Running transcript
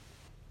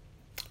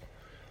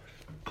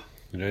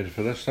You ready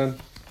for this then?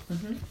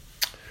 Mm-hmm.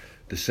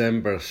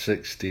 December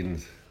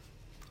 16th.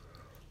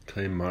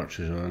 Time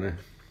marches on,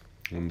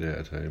 one day at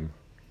a time.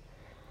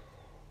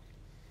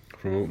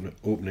 From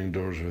opening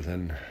doors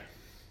within.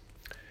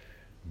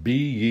 Be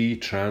ye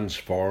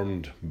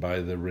transformed by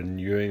the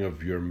renewing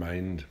of your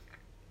mind.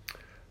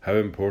 How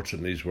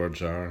important these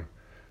words are.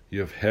 You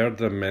have heard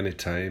them many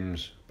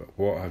times, but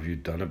what have you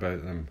done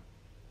about them?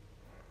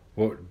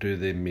 What do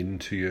they mean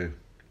to you?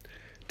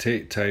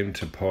 Take time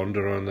to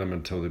ponder on them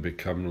until they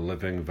become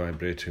living,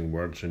 vibrating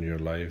words in your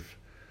life,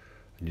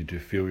 and you do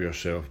feel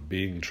yourself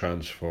being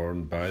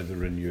transformed by the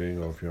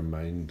renewing of your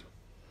mind.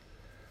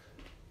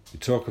 You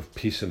talk of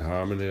peace and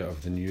harmony,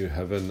 of the new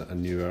heaven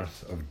and new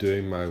earth, of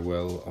doing my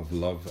will, of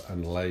love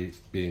and light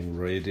being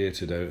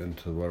radiated out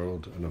into the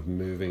world, and of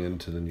moving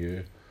into the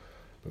new.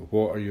 But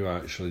what are you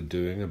actually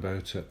doing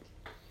about it?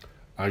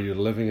 Are you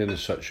living in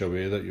such a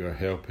way that you are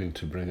helping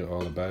to bring it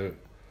all about?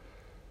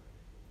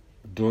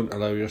 Don't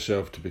allow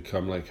yourself to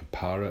become like a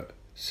parrot,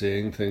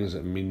 saying things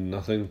that mean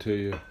nothing to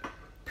you.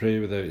 Pray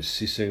without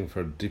ceasing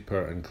for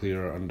deeper and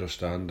clearer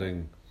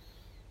understanding,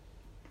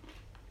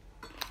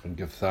 and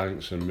give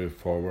thanks and move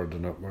forward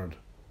and upward.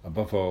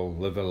 Above all,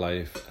 live a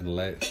life and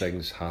let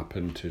things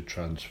happen to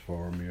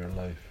transform your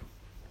life.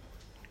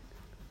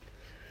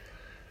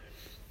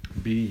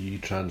 Be ye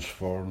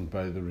transformed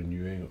by the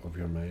renewing of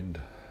your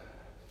mind.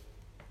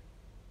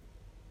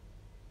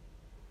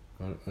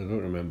 I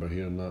don't remember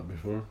hearing that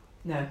before.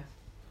 No.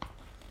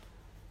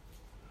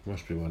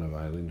 Must be one of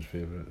Eileen's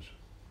favourites.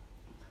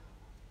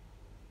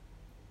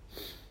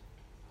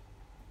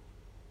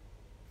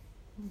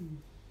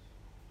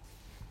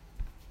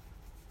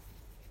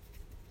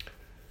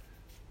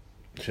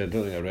 See, I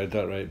don't think I read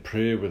that right.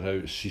 Pray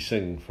without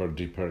ceasing for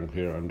deeper and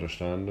clearer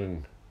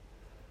understanding.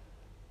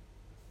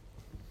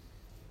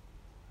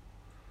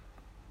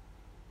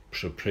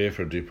 So pray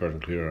for deeper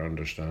and clearer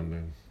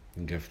understanding,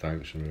 and give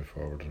thanks and move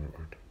forward and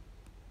upward.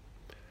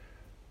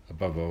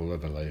 Above all,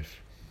 live a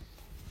life.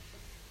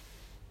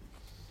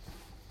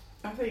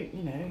 I think,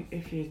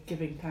 if you're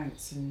giving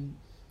thanks and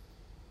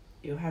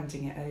you're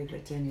handing it over,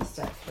 doing your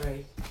step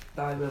 3,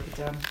 thy will be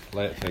done.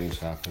 Let things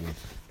happen.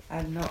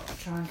 And not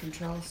try and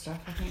control stuff.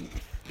 I think,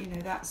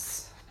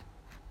 that's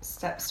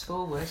steps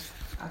forward.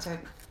 I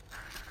don't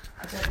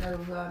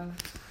know,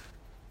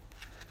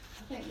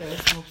 I think there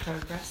is more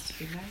progress to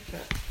be made,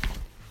 but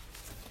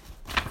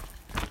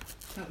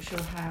not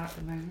sure how at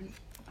the moment.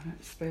 I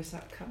don't suppose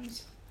that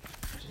comes. I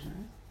don't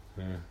know.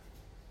 Yeah.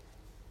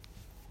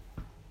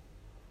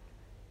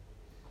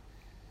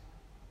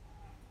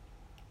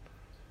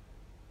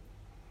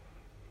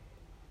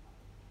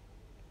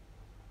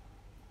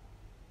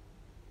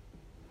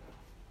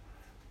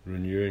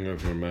 Renewing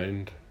of your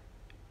mind.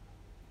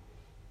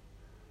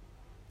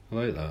 I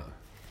like that.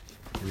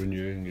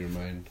 Renewing your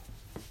mind.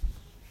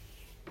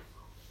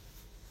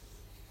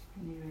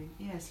 Renewing.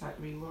 Yeah, it's like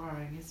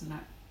rewiring, isn't it?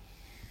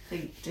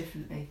 Think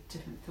differently,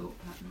 different thought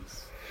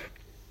patterns.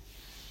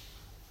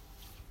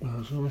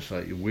 Well, it's almost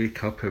like you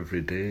wake up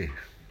every day,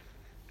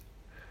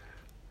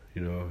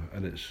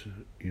 and it's,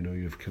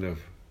 you've kind of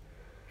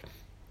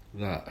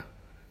that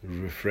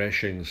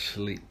refreshing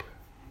sleep.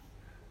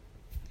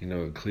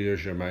 It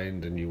clears your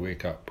mind and you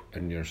wake up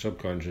and your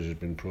subconscious has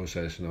been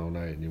processing all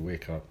night and you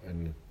wake up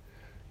and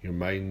your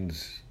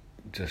mind's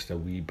just a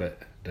wee bit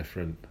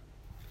different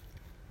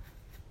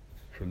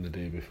from the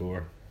day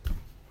before.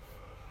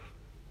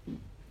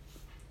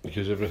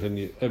 Because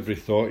every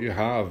thought you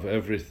have,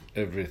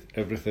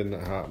 everything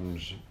that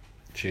happens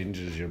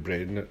changes your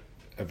brain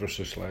ever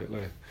so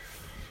slightly.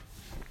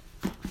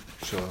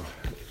 So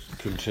it's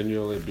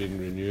continually being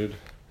renewed.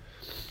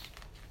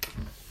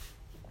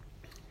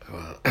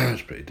 Well,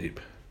 that's pretty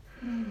deep.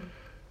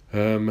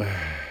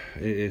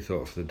 AA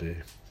thought of the day.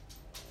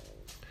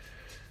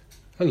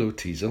 Hello,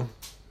 Teasel.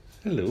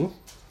 Hello.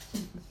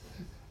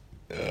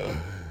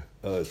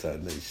 Oh, it's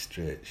that nice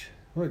stretch.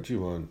 What do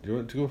you want? Do you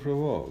want to go for a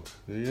walk?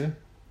 Do you?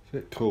 Is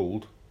it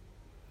cold?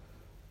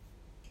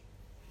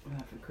 We'll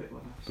have a quick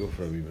one. Go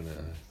for a wee minute.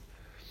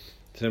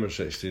 December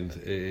 16th,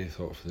 AA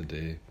thought for the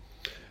day.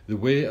 The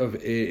way of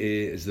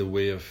AA is the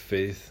way of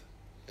faith.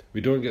 We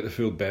don't get the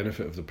full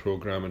benefit of the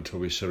programme until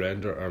we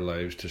surrender our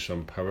lives to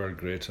some power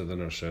greater than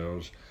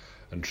ourselves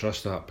and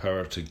trust that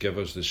power to give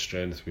us the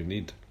strength we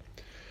need.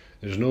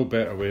 There's no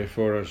better way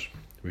for us.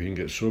 We can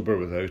get sober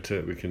without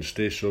it. We can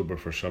stay sober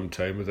for some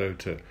time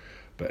without it.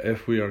 But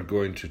if we are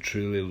going to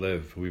truly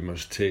live, we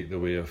must take the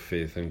way of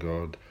faith in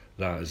God.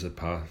 That is the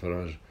path for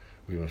us.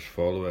 We must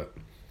follow it.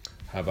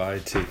 Have I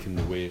taken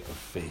the way of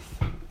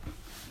faith?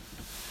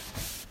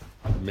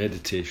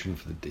 Meditation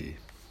for the day.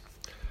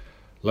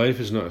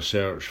 Life is not a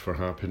search for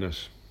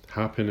happiness.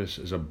 Happiness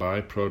is a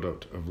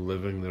byproduct of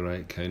living the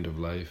right kind of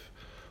life,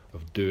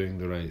 of doing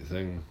the right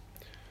thing.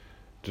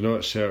 Do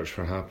not search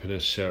for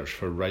happiness, search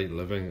for right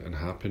living, and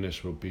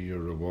happiness will be your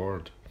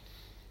reward.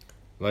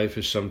 Life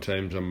is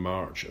sometimes a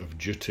march of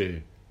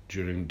duty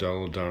during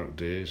dull, dark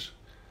days.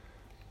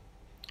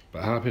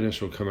 But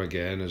happiness will come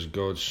again as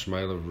God's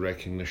smile of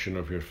recognition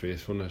of your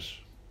faithfulness.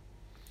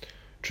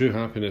 True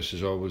happiness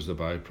is always the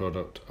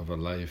byproduct of a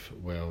life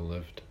well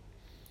lived.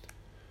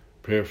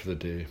 Prayer for the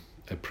day.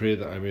 I pray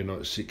that I may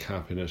not seek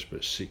happiness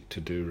but seek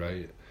to do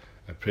right.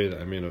 I pray that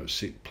I may not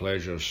seek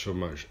pleasure so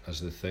much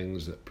as the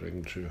things that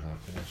bring true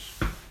happiness.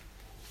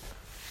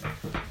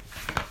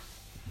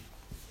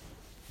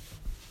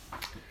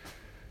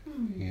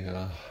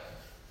 Yeah.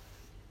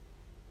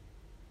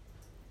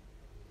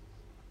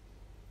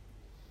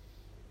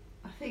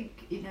 I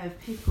think,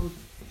 if people,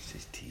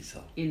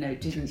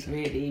 didn't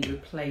really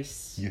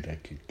replace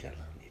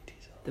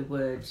the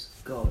word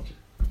God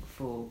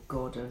for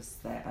God as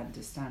their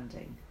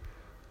understanding,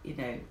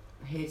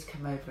 he'd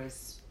come over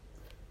as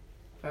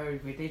very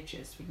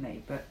religious, wouldn't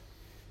he? But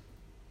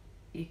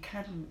you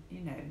can,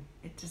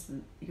 it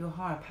doesn't, your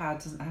higher power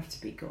doesn't have to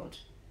be God.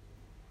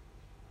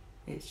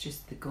 It's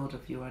just the God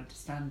of your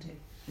understanding,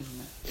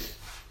 isn't it?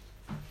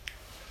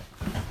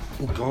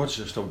 Well, God's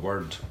just a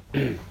word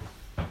to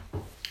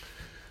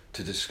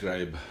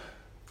describe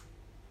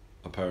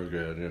a power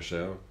greater than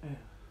yourself.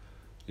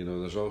 Yeah.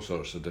 There's all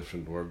sorts of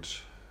different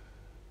words.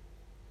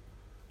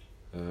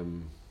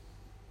 In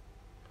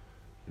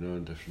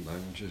different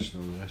languages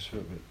and all the rest of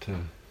it, but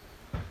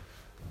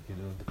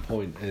the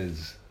point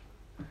is,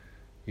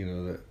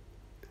 that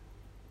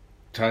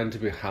trying to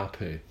be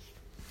happy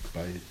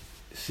by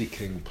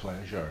seeking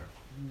pleasure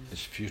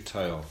is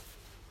futile,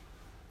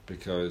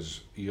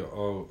 because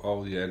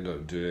all you end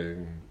up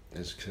doing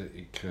is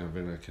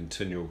having a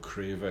continual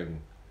craving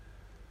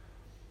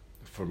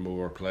for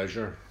more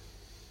pleasure.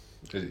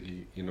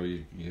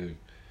 You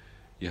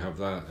have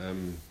that.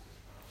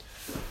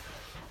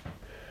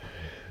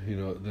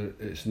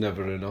 It's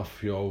never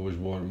enough. You always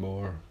want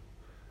more.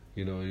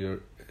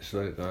 It's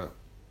like that.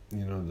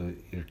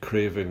 You're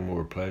craving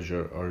more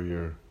pleasure, or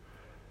you're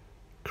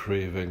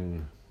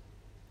craving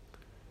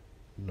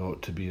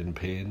not to be in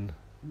pain.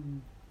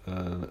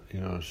 So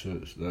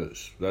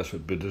that's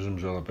what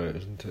Buddhism's all about,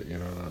 isn't it?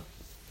 That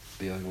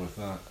dealing with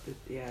that.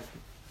 Yeah.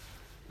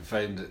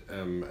 Find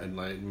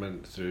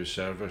enlightenment through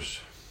service.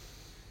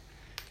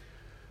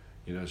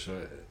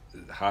 So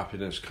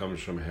happiness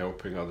comes from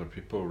helping other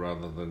people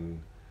rather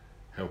than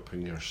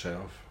helping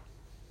yourself.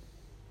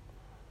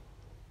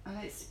 And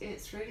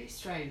it's really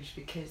strange,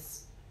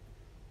 because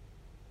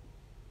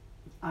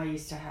I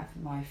used to have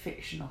my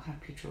fictional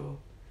happy drawer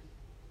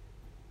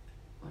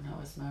when I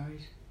was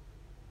married,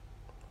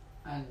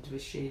 and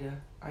with Sheila,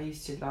 I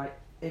used to,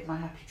 in my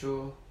happy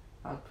drawer,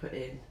 I'd put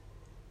in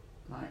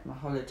my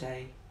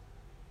holiday,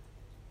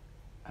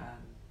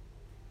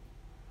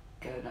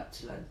 going up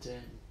to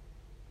London,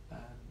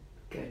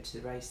 going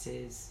to the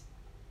races,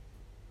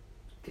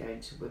 going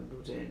to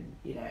Wimbledon.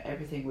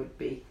 Everything would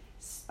be,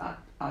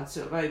 I'd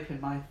sort of open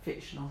my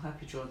fictional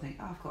happy drawer and think,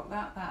 I've got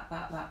that,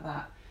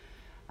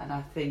 and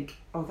I think,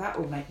 that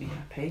will make me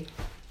happy,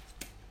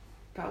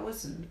 but I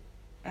wasn't.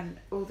 And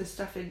all the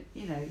stuff in,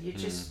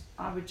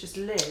 I would just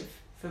live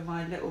for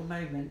my little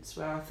moments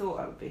where I thought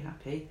I would be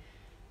happy,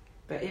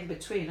 but in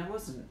between I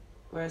wasn't.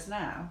 Whereas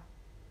now,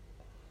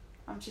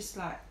 I'm just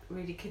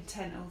really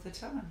content all the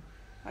time.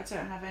 I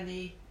don't have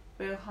any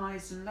real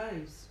highs and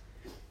lows.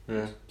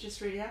 Yeah. I'm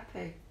just really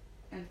happy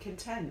and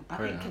content. I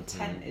Quite think happy.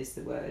 content is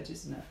the word,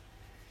 isn't it?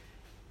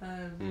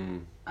 I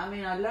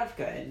mean, I love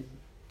going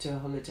to a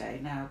holiday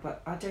now,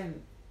 but I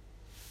don't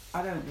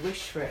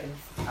wish for it.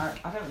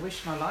 I don't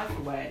wish my life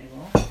away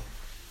anymore.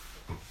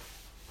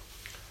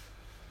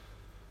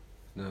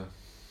 No.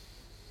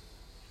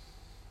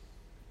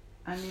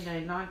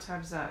 And 9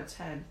 times out of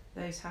 10,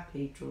 those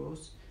happy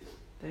draws,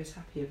 those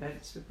happy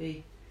events would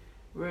be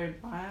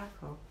ruined by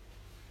alcohol.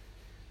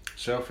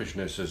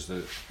 Selfishness is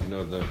the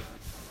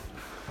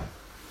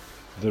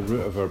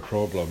root of our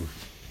problem.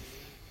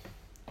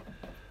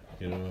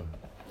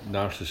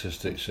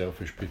 Narcissistic,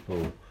 selfish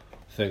people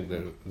think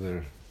that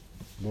they're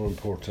more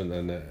important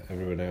than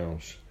everyone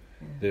else.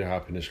 Yeah. Their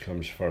happiness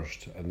comes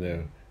first, and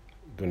they're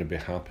going to be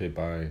happy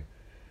by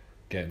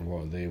getting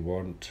what they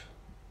want,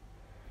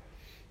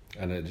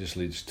 and it just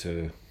leads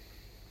to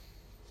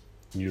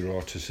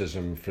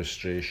neuroticism,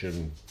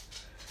 frustration,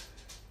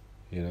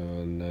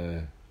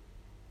 and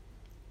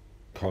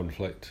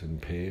conflict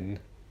and pain,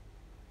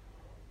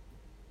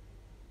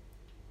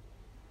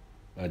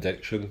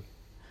 addiction,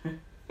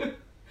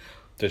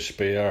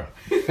 despair.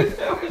 I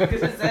was going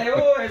to say,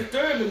 it's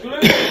doom and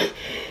gloom.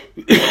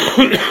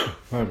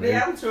 The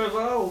answer of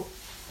all.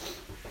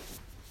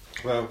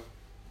 Well,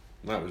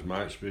 that was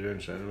my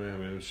experience anyway. I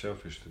mean, I was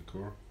selfish to the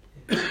core.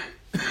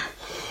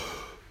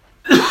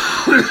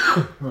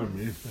 Pardon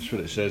me. That's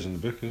what it says in the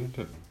book, isn't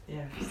it?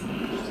 Yeah.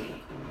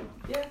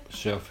 Yeah.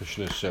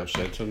 Selfishness,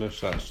 self-centeredness,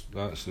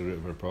 that's the root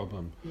of our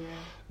problem. Yeah.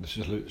 The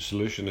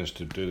solution is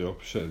to do the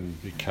opposite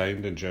and be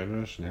kind and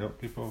generous and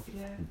help people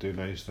and do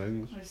nice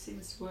things. It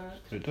seems to work.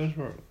 It does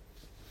work.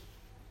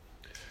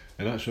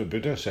 And that's what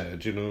Buddha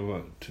said,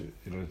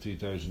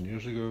 3,000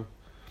 years ago.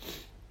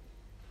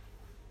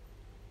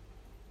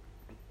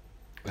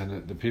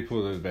 And the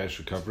people with the best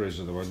recoveries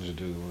are the ones who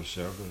do the most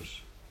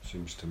service,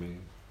 seems to me.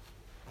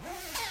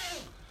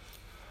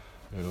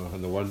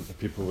 And the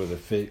people with the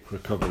fake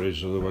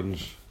recoveries are the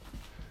ones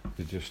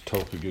they just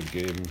talk a good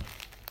game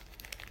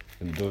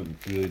and don't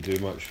really do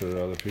much for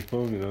other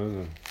people, you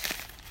know.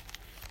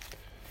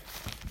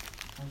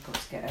 I've got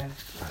to get there's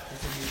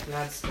a new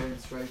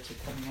Gladstone's rota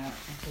coming out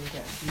until we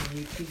get a few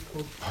new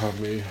people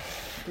Pardon me.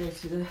 go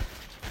to the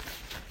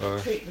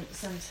treatment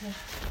centre.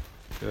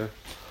 Yeah.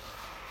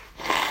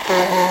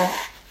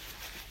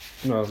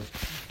 No, I'm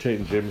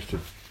taking James to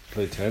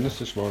play tennis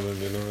this morning,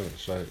 you know,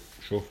 it's like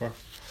chauffeur.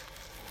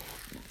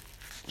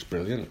 It's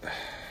brilliant.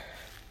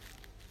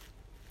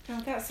 No,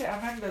 that's it. I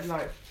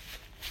remember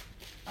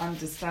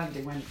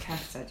understanding when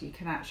Kath said you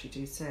can actually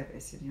do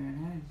service in your own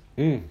home.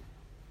 Mm,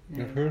 You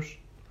know, of course.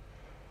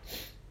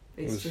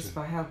 it's just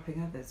by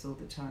helping others all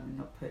the time and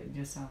not putting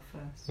yourself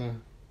first.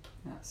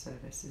 That's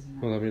service, isn't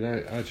it? Well, I mean,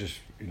 I just,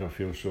 you know,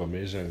 feel so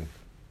amazing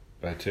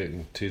by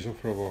taking Teasel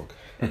for a walk.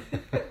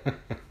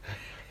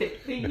 Who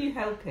are you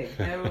helping?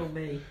 Her or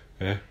me?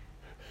 Yeah.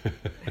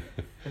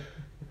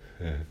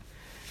 Yeah.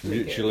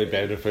 Mutually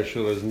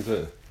beneficial, isn't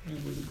it?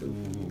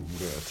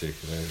 Gotta take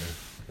it out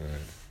now.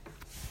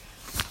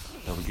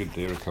 Right. Have a good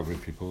day, recovery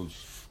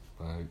peoples.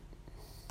 Bye.